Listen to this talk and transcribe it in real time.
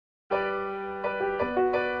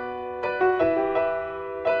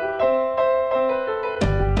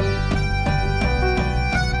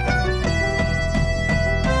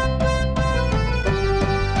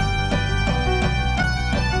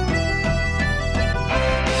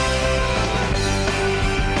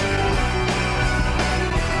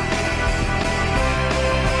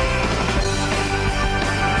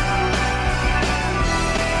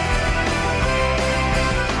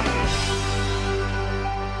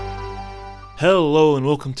Hello and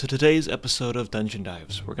welcome to today's episode of Dungeon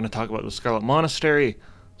Dives. We're going to talk about the Scarlet Monastery,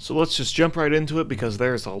 so let's just jump right into it because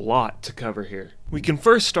there's a lot to cover here. We can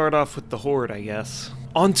first start off with the Horde, I guess.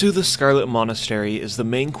 Onto the Scarlet Monastery is the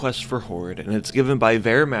main quest for Horde, and it's given by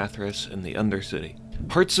Mathras in the Undercity.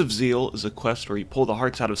 Hearts of Zeal is a quest where you pull the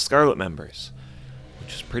hearts out of Scarlet members,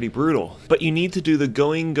 which is pretty brutal. But you need to do the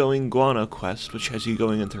Going Guana quest, which has you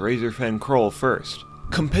going into Razorfen Kroll first.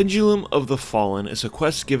 Compendium of the Fallen is a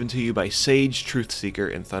quest given to you by Sage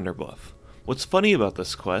Truthseeker in Thunderbluff. What's funny about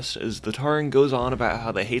this quest is the Tauren goes on about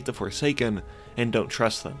how they hate the Forsaken and don't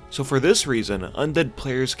trust them. So for this reason, undead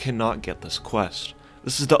players cannot get this quest.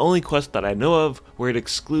 This is the only quest that I know of where it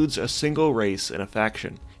excludes a single race in a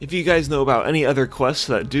faction. If you guys know about any other quests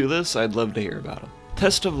that do this, I'd love to hear about them.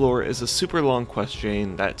 Test of Lore is a super long quest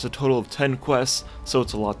chain that's a total of 10 quests, so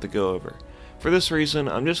it's a lot to go over. For this reason,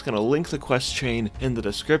 I'm just going to link the quest chain in the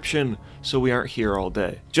description so we aren't here all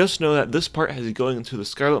day. Just know that this part has you going into the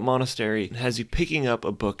Scarlet Monastery and has you picking up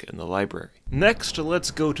a book in the library. Next,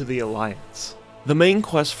 let's go to the Alliance. The main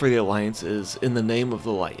quest for the Alliance is In the Name of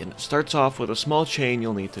the Light, and it starts off with a small chain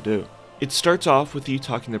you'll need to do. It starts off with you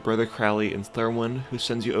talking to Brother Crowley in Thurmwind, who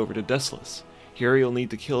sends you over to Desolus. Here you'll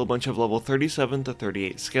need to kill a bunch of level 37 to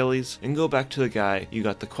 38 skellies and go back to the guy you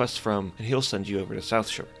got the quest from, and he'll send you over to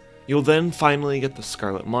Southshore. You'll then finally get the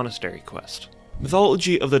Scarlet Monastery quest.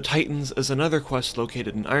 Mythology of the Titans is another quest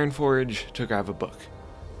located in Ironforge to grab a book.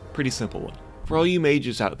 Pretty simple one. For all you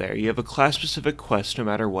mages out there, you have a class-specific quest no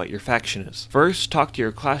matter what your faction is. First, talk to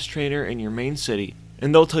your class trainer in your main city,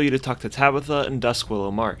 and they'll tell you to talk to Tabitha in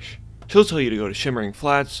Duskwillow Marsh. She'll tell you to go to Shimmering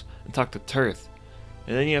Flats and talk to Tirth,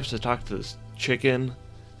 and then you have to talk to this chicken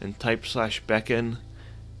and type/beckon,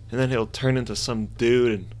 and then he'll turn into some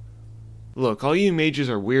dude and... Look, all you mages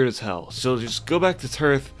are weird as hell, so just go back to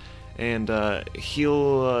Tirth, and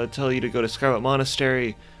he'll tell you to go to Scarlet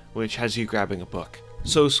Monastery, which has you grabbing a book.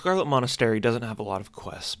 So Scarlet Monastery doesn't have a lot of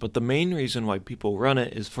quests, but the main reason why people run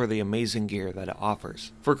it is for the amazing gear that it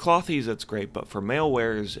offers. For clothies it's great, but for male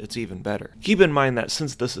wearers it's even better. Keep in mind that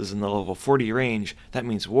since this is in the level 40 range, that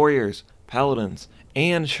means warriors, paladins,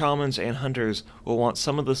 and shamans and hunters will want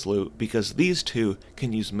some of this loot because these two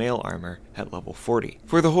can use mail armor at level 40.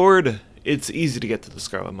 For the Horde, it's easy to get to the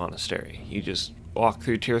Scarlet Monastery. You just walk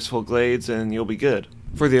through Tearsful Glades and you'll be good.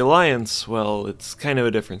 For the Alliance, well, it's kind of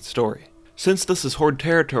a different story. Since this is Horde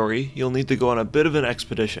territory, you'll need to go on a bit of an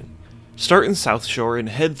expedition. Start in Southshore and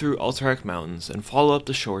head through Alterac Mountains and follow up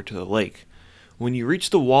the shore to the lake. When you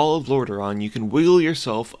reach the Wall of Lordaeron, you can wiggle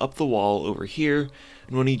yourself up the wall over here,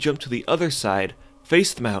 and when you jump to the other side,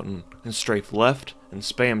 face the mountain and strafe left and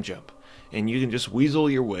spam jump, and you can just weasel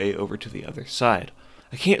your way over to the other side.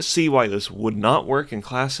 I can't see why this would not work in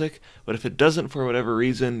Classic, but if it doesn't for whatever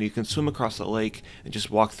reason, you can swim across the lake and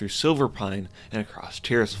just walk through Silverpine and across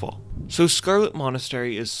Tearsfall. So Scarlet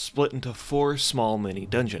Monastery is split into 4 small mini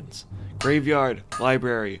dungeons: Graveyard,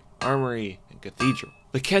 Library, Armory, and Cathedral.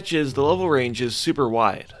 The catch is the level range is super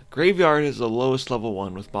wide. Graveyard is the lowest level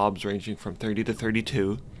one with mobs ranging from 30 to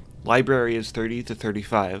 32, Library is 30 to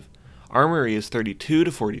 35, Armory is 32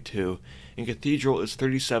 to 42, and Cathedral is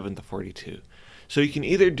 37 to 42. So you can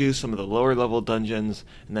either do some of the lower level dungeons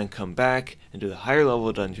and then come back and do the higher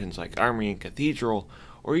level dungeons like Armory and Cathedral,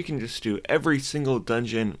 or you can just do every single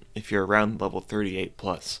dungeon if you're around level 38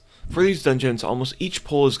 plus. For these dungeons, almost each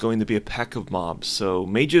pull is going to be a pack of mobs, so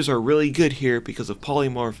mages are really good here because of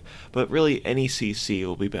polymorph, but really any CC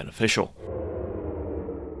will be beneficial.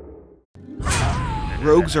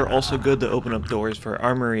 Rogues are also good to open up doors for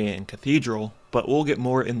Armory and Cathedral, but we'll get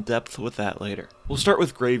more in depth with that later. We'll start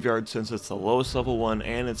with Graveyard since it's the lowest level one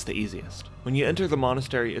and it's the easiest. When you enter the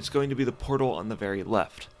monastery, it's going to be the portal on the very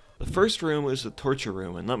left. The first room is the torture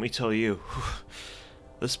room, and let me tell you,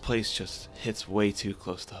 this place just hits way too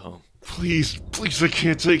close to home. Please, I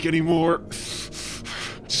can't take any more.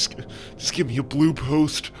 Just give me a blue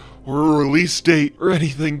post or a release date or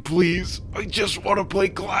anything, please. I just want to play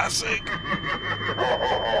Classic.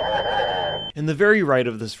 In the very right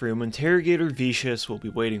of this room, Interrogator Vicious will be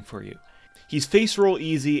waiting for you. He's face roll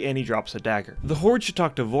easy and he drops a dagger. The Horde should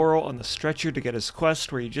talk to Vorel on the stretcher to get his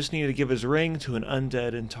quest, where you just need to give his ring to an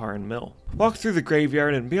undead in Tarn Mill. Walk through the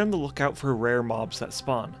graveyard and be on the lookout for rare mobs that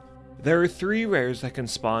spawn. There are 3 rares that can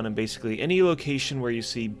spawn in basically any location where you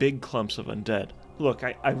see big clumps of undead. Look,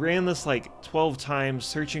 I ran this like 12 times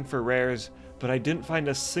searching for rares, but I didn't find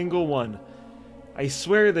a single one. I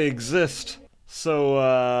swear they exist. So,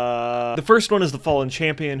 The first one is the Fallen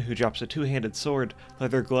Champion, who drops a two-handed sword,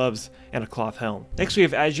 leather gloves, and a cloth helm. Next we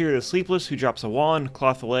have Azure the Sleepless, who drops a wand,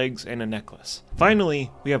 cloth legs, and a necklace.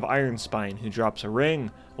 Finally, we have Iron Spine, who drops a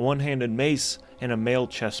ring, a one-handed mace, and a mailed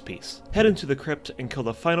chest piece. Head into the crypt and kill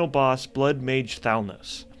the final boss, Blood Mage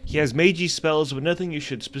Thalnos. He has magey spells, but nothing you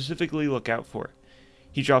should specifically look out for.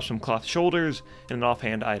 He drops some cloth shoulders and an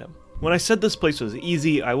offhand item. When I said this place was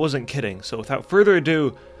easy, I wasn't kidding, so without further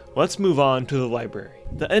ado, let's move on to the library.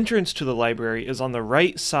 The entrance to the library is on the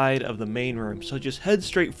right side of the main room, so just head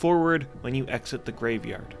straight forward when you exit the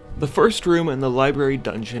graveyard. The first room in the library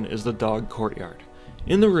dungeon is the Dog Courtyard.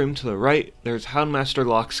 In the room to the right, there's Houndmaster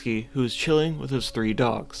Locksky, who is chilling with his 3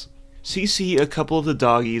 dogs. CC a couple of the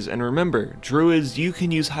doggies, and remember, druids, you can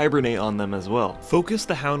use Hibernate on them as well. Focus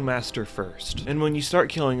the Houndmaster first, and when you start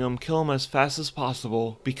killing him, kill him as fast as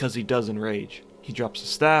possible because he does enrage. He drops a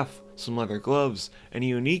staff, some leather gloves, and a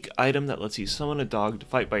unique item that lets you summon a dog to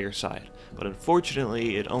fight by your side, but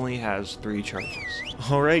unfortunately it only has 3 charges.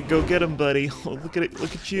 Alright, go get him, buddy. Oh, look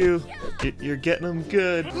at you. You're getting him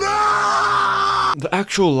good. No! The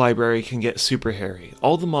actual library can get super hairy.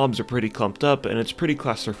 All the mobs are pretty clumped up and it's pretty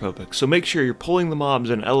claustrophobic, so make sure you're pulling the mobs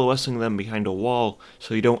and LOSing them behind a wall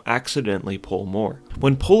so you don't accidentally pull more.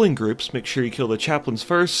 When pulling groups, make sure you kill the chaplains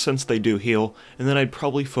first since they do heal, and then I'd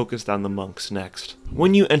probably focus on the monks next.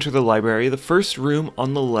 When you enter the library, the first room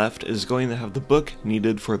on the left is going to have the book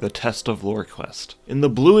needed for the Test of Lore quest. In the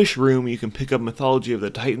bluish room, you can pick up Mythology of the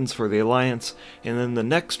Titans for the Alliance, and in the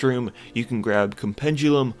next room, you can grab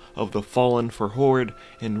Compendulum of the Fallen for Horde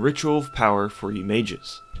and Ritual of Power for you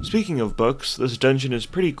mages. Speaking of books, this dungeon is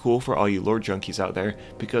pretty cool for all you lore junkies out there,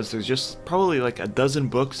 because there's just probably like a dozen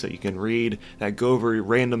books that you can read that go over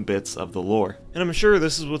random bits of the lore. And I'm sure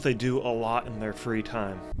this is what they do a lot in their free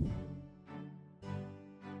time.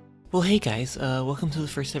 Well, hey guys, welcome to the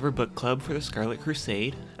first ever book club for the Scarlet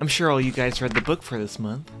Crusade. I'm sure all you guys read the book for this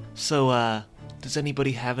month. So, does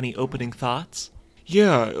anybody have any opening thoughts?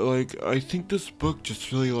 Yeah, like, I think this book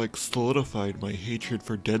just really, solidified my hatred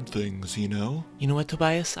for dead things, you know? You know what,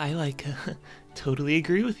 Tobias? I, totally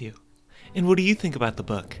agree with you. And what do you think about the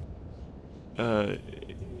book?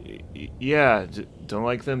 Yeah, don't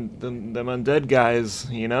like them undead guys,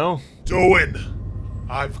 you know? Doin,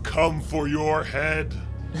 I've come for your head.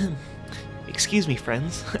 Excuse me,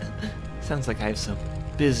 friends. Sounds like I have some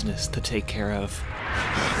business to take care of.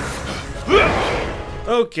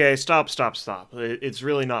 Okay, stop. It's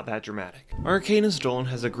really not that dramatic. Arcanus Dolan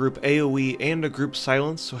has a group AoE and a group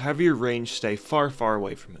silence, so have your range stay far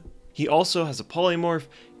away from it. He also has a polymorph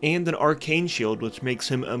and an arcane shield, which makes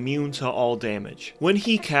him immune to all damage. When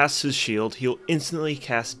he casts his shield, he'll instantly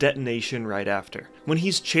cast detonation right after. When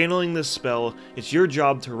he's channeling this spell, it's your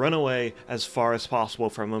job to run away as far as possible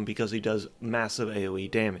from him because he does massive AoE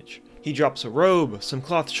damage. He drops a robe, some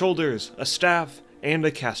cloth shoulders, a staff, and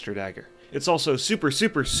a caster dagger. It's also super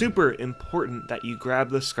important that you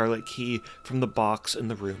grab the Scarlet Key from the box in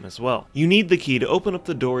the room as well. You need the key to open up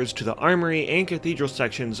the doors to the armory and cathedral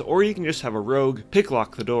sections, or you can just have a rogue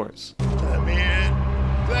picklock the doors. Let me in!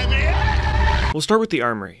 We'll start with the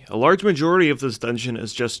armory. A large majority of this dungeon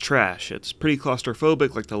is just trash. It's pretty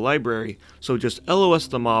claustrophobic like the library, so just LOS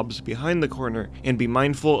the mobs behind the corner and be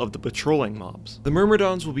mindful of the patrolling mobs. The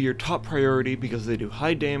Myrmidons will be your top priority because they do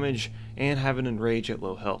high damage and have an enrage at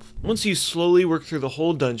low health. Once you slowly work through the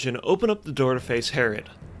whole dungeon, open up the door to face Herod,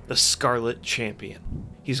 the Scarlet Champion.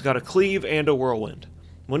 He's got a cleave and a whirlwind.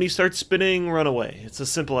 When he starts spinning, run away. It's as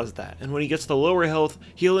simple as that. And when he gets to lower health,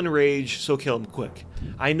 he'll enrage, so kill him quick.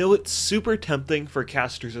 I know it's super tempting for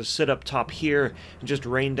casters to sit up top here and just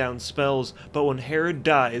rain down spells, but when Herod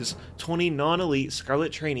dies, 20 non-elite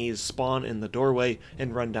Scarlet trainees spawn in the doorway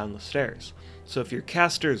and run down the stairs. So if your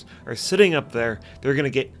casters are sitting up there, they're gonna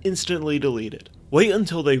get instantly deleted. Wait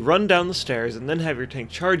until they run down the stairs and then have your tank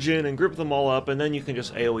charge in and grip them all up, and then you can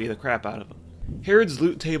just AoE the crap out of them. Herod's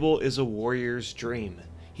loot table is a warrior's dream.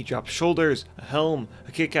 He drops shoulders, a helm,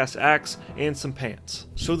 a kick-ass axe, and some pants.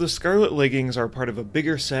 So the Scarlet leggings are part of a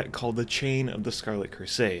bigger set called the Chain of the Scarlet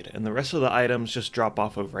Crusade, and the rest of the items just drop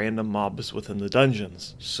off of random mobs within the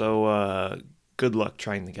dungeons. So, good luck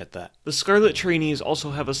trying to get that. The Scarlet trainees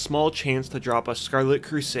also have a small chance to drop a Scarlet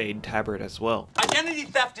Crusade tabard as well. Identity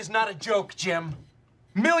theft is not a joke, Jim.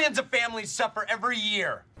 Millions of families suffer every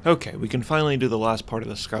year. Okay, we can finally do the last part of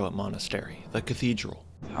the Scarlet Monastery, the cathedral.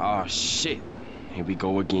 Oh shit, here we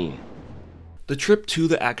go again. The trip to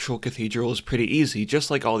the actual cathedral is pretty easy,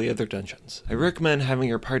 just like all the other dungeons. I recommend having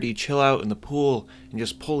your party chill out in the pool and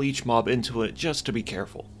just pull each mob into it just to be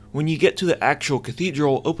careful. When you get to the actual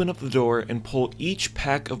cathedral, open up the door and pull each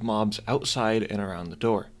pack of mobs outside and around the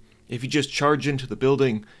door. If you just charge into the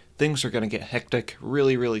building, things are going to get hectic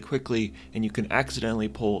really quickly, and you can accidentally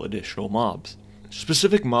pull additional mobs.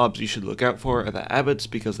 Specific mobs you should look out for are the abbots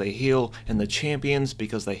because they heal, and the champions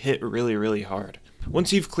because they hit really hard.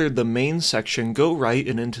 Once you've cleared the main section, go right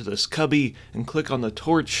and into this cubby, and click on the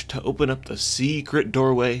torch to open up the secret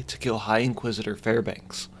doorway to kill High Inquisitor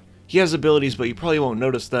Fairbanks. He has abilities, but you probably won't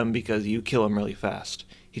notice them because you kill him really fast.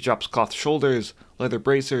 He drops cloth shoulders, leather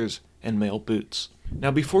bracers, and mail boots. Now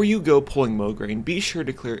before you go pulling Mograine, be sure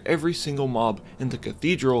to clear every single mob in the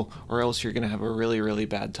cathedral, or else you're going to have a really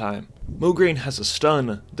bad time. Mograine has a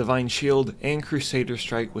stun, divine shield, and crusader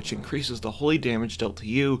strike, which increases the holy damage dealt to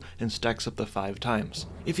you and stacks up to 5 times.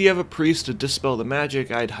 If you have a priest to dispel the magic,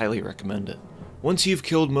 I'd highly recommend it. Once you've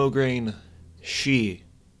killed Mograine, she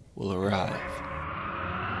will arrive.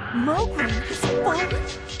 Mograine has fallen?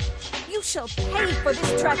 You shall pay for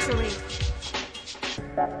this treachery!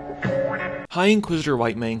 High Inquisitor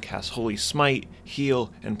Whitemane casts Holy Smite,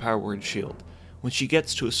 Heal, and Power Word Shield. When she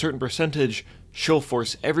gets to a certain percentage, she'll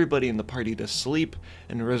force everybody in the party to sleep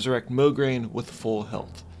and resurrect Mograine with full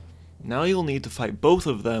health. Now you'll need to fight both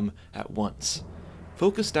of them at once.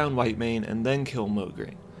 Focus down Whitemane and then kill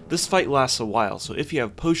Mograine. This fight lasts a while, so if you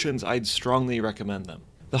have potions, I'd strongly recommend them.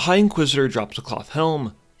 The High Inquisitor drops a cloth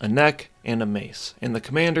helm, a neck, and a mace, and the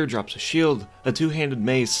commander drops a shield, a two-handed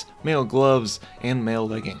mace, mail gloves, and mail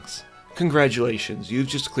leggings. Congratulations, you've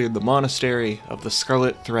just cleared the monastery of the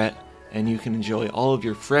Scarlet Threat, and you can enjoy all of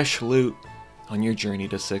your fresh loot on your journey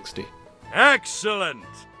to 60. Excellent!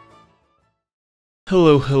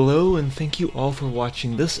 Hello, and thank you all for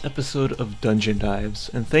watching this episode of Dungeon Dives,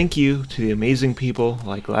 and thank you to the amazing people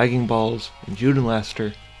like Lagging Balls and Jude and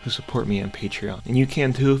Laster who support me on Patreon, and you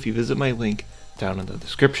can too if you visit my link down in the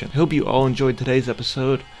description. I hope you all enjoyed today's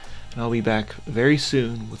episode, and I'll be back very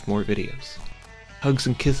soon with more videos. Hugs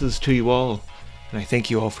and kisses to you all, and I thank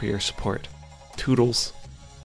you all for your support. Toodles.